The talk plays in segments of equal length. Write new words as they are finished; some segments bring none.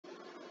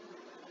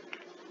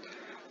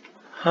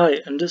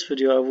Hi, in this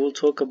video I will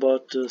talk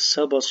about the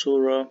Sheba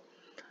Surah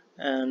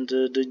and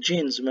the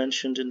jinns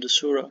mentioned in the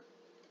Surah.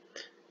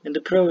 In the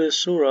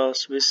previous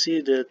surahs we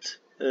see that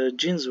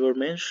jinns were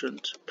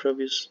mentioned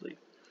previously,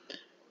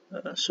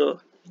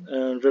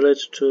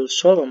 related to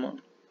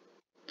Solomon.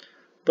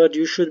 But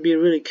you should be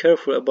really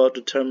careful about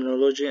the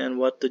terminology and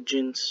what the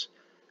jinns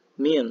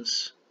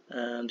means,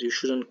 and you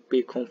shouldn't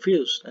be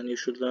confused, and you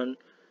should learn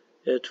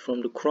it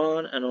from the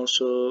Quran and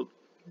also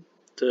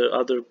the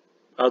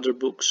other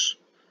books,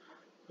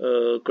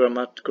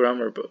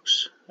 grammar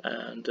books.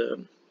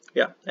 And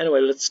yeah, anyway,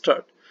 let's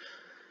start.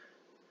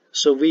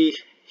 So we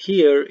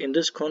here in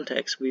this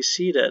context we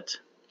see that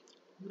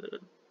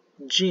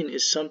jinn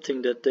is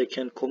something that they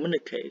can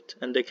communicate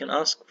and they can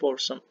ask for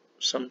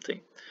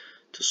something.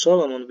 To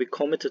Solomon we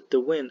committed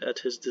the wind at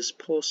his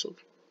disposal,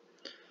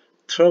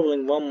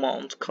 traveling 1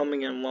 month,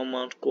 coming in 1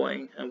 month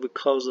going, and we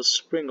caused a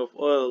spring of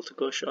oil to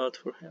gush out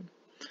for him.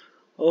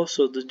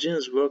 Also the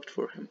jinns worked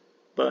for him,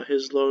 by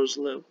his Lord's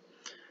will.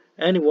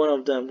 Any one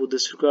of them who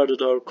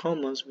disregarded our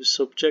commands, we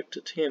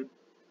subjected him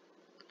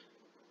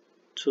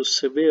to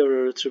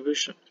severe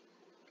retribution.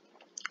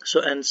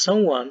 And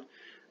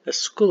a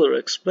scholar,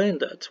 explained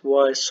that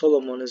why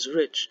Solomon is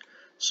rich.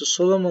 So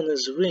Solomon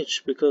is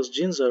rich because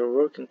jinns are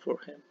working for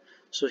him.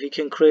 So he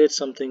can create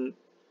something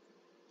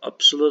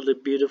absolutely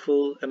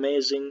beautiful,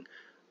 amazing,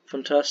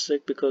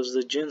 fantastic because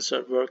the jinns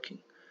are working.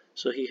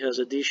 So he has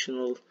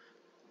additional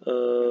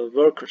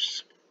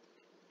workers.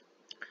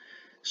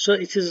 So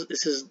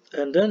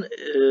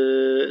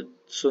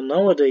so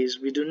nowadays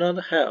we do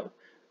not have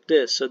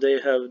this. So they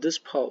have this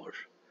power,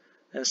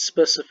 and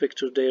specific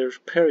to their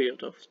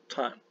period of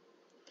time.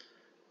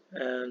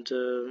 And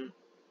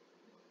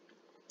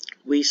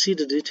we see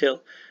the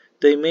detail.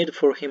 They made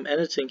for him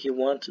anything he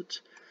wanted: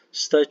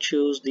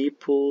 statues, deep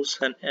pools,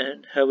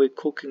 and heavy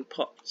cooking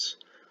pots.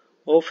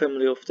 O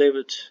family of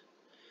David,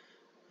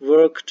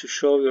 work to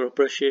show your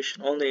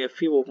appreciation. Only a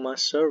few of my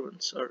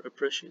servants are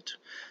appreciated.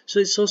 So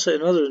it's also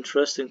another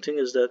interesting thing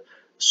is that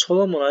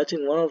Solomon, I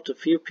think, one of the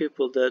few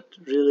people that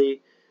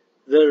really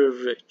very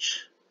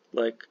rich,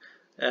 like,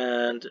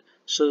 and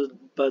so,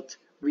 but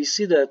we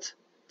see that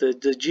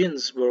the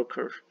jinns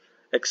worker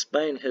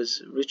explain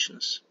his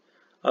richness.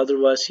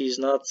 Otherwise, he's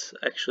not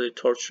actually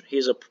torturing.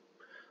 He's a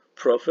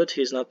prophet.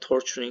 He's not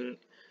torturing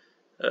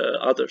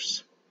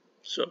others.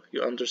 So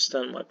you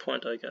understand my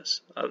point, I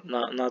guess.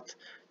 Not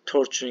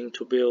torturing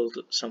to build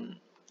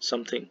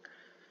something.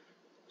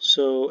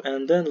 So,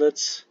 and then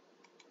let's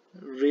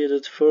read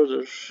it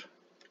further.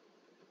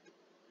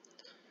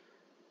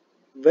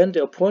 When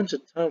the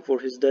appointed time for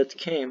his death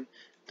came,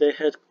 they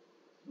had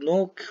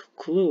no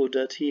clue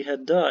that he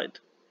had died.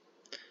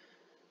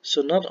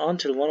 So not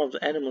until one of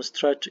the animals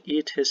tried to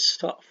eat his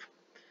stuff,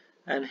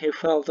 and he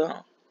fell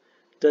down,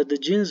 that the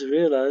jinns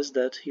realized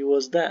that he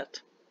was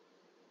dead.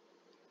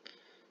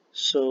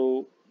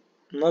 So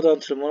not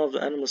until one of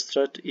the animals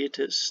tried to eat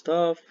his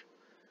stuff,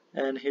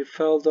 and he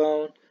fell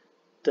down,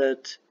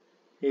 that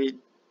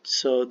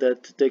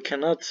they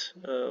cannot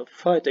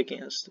fight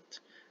against it.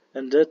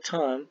 And that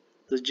time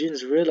the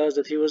jinns realized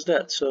that he was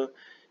dead. So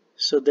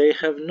they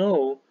have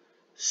no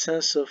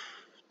sense of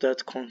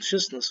that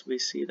consciousness. We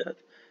see that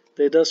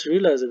they thus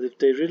realize that if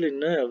they really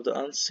knew of the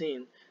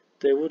unseen,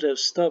 they would have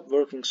stopped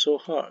working so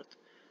hard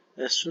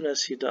as soon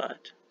as he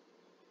died.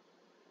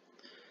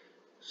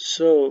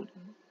 So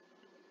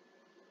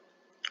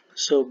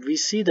we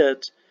see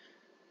that.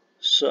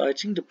 So I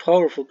think the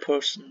powerful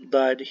person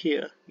died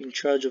here, in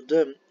charge of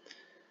them,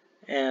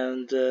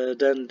 and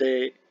then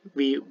they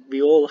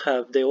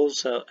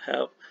also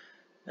have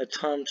a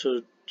time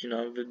to,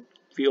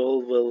 we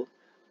all will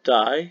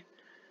die,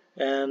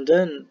 and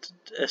then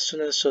as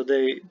soon as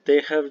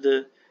they have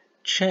the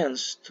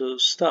chance to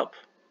stop,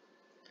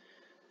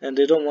 and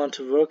they don't want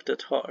to work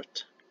that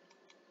hard.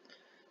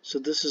 So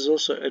this is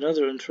also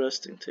another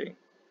interesting thing.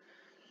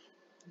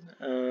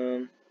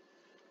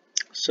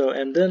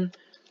 And then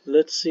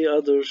let's see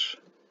other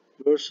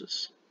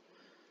verses.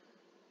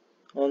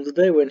 On the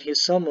day when he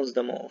summons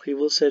them all, he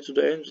will say to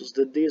the angels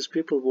that these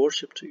people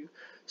worship to you.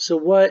 So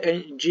why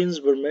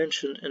jinns were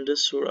mentioned in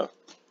this surah?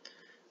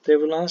 They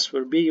will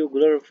answer, be you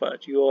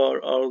glorified, you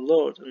are our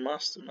Lord and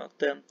Master, not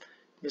them.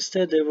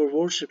 Instead they were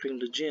worshipping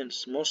the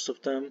jinns, most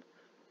of them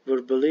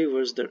were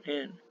believers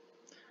therein.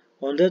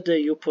 On that day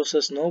you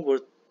possess no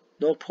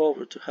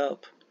power to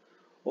help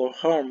or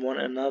harm one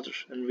another,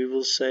 and we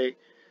will say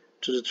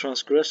to the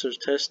transgressors,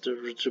 test the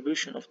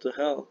retribution of the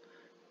hell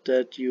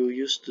that you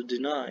used to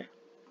deny.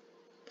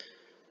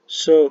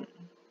 So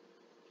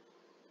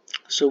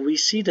we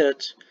see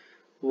that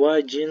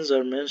why jinns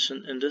are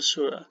mentioned in this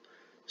surah,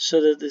 so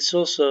that it's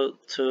also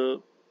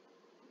to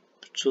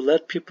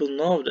let people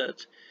know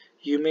that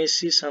you may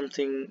see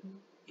something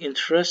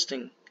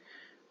interesting.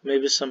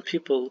 Maybe some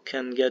people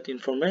can get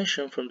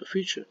information from the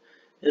future.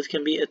 It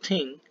can be a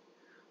thing.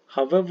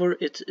 However,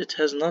 it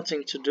has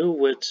nothing to do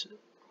with,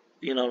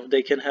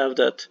 they can have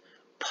that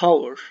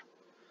power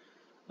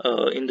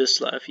in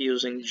this life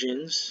using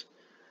jinns,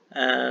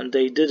 and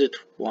they did it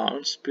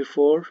once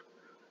before,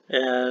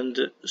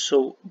 And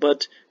so,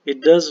 but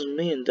it doesn't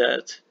mean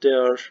that they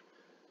are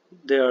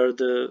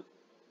the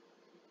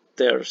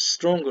they're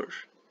stronger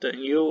than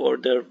you, or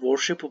they're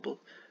worshipable.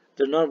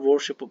 They're not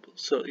worshipable.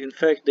 So in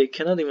fact, they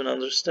cannot even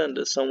understand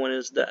that someone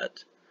is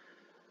that.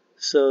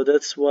 So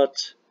that's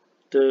what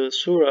the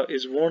surah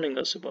is warning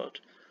us about.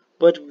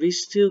 But we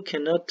still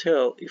cannot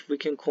tell if we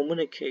can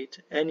communicate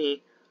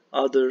any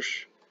other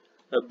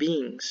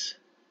beings.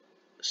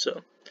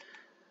 So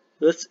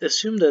let's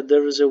assume that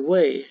there is a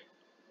way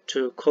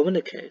to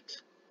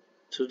communicate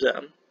to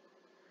them,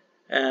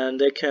 and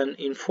they can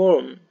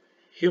inform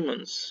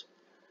humans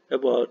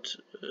about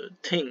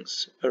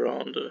things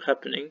around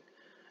happening,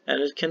 and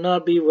it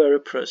cannot be very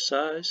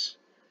precise,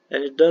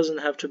 and it doesn't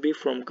have to be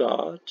from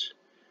God,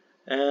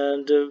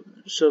 and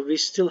so we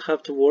still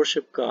have to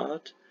worship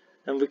God,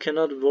 and we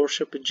cannot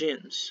worship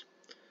jinns.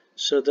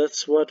 So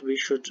that's what we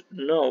should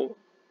know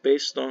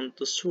based on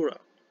the surah.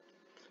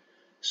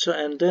 So,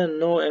 and then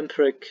no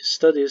empiric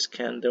studies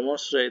can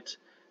demonstrate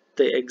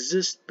they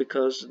exist,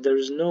 because there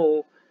is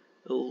no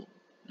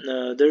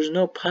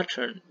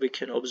pattern we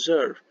can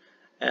observe,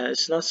 and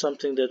it's not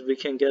something that we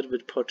can get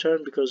with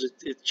pattern, because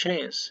it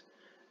changes.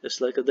 It's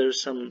like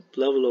there's some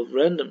level of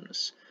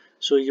randomness.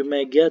 So you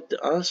may get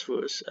the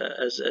answers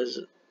as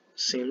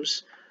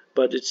seems,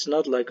 but it's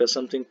not like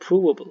something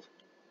provable,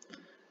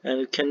 and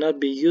it cannot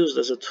be used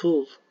as a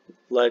tool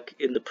like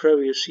in the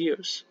previous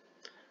years,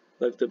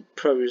 like the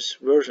previous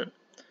version.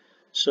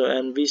 So,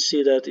 and we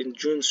see that in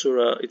June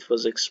Surah it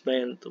was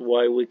explained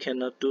why we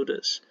cannot do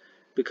this,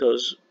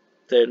 because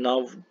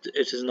now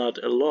it is not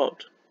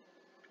allowed.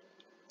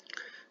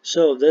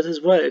 So that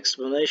is my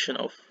explanation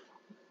of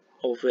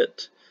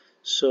it.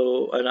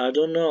 So, and I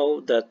don't know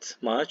that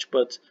much,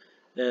 but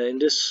in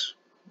this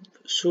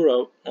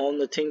surah,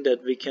 only thing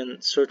that we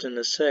can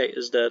certainly say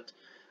is that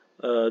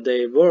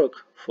they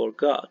work for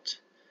God,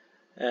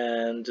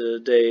 and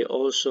they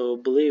also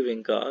believe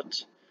in God,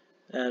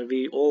 and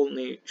we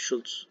only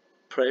should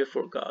pray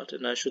for God,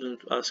 and I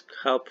shouldn't ask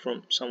help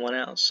from someone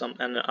else,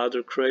 any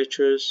other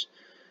creatures,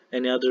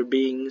 any other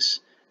beings,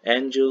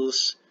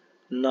 angels.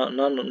 None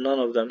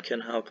of them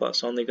can help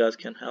us. Only God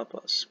can help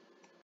us.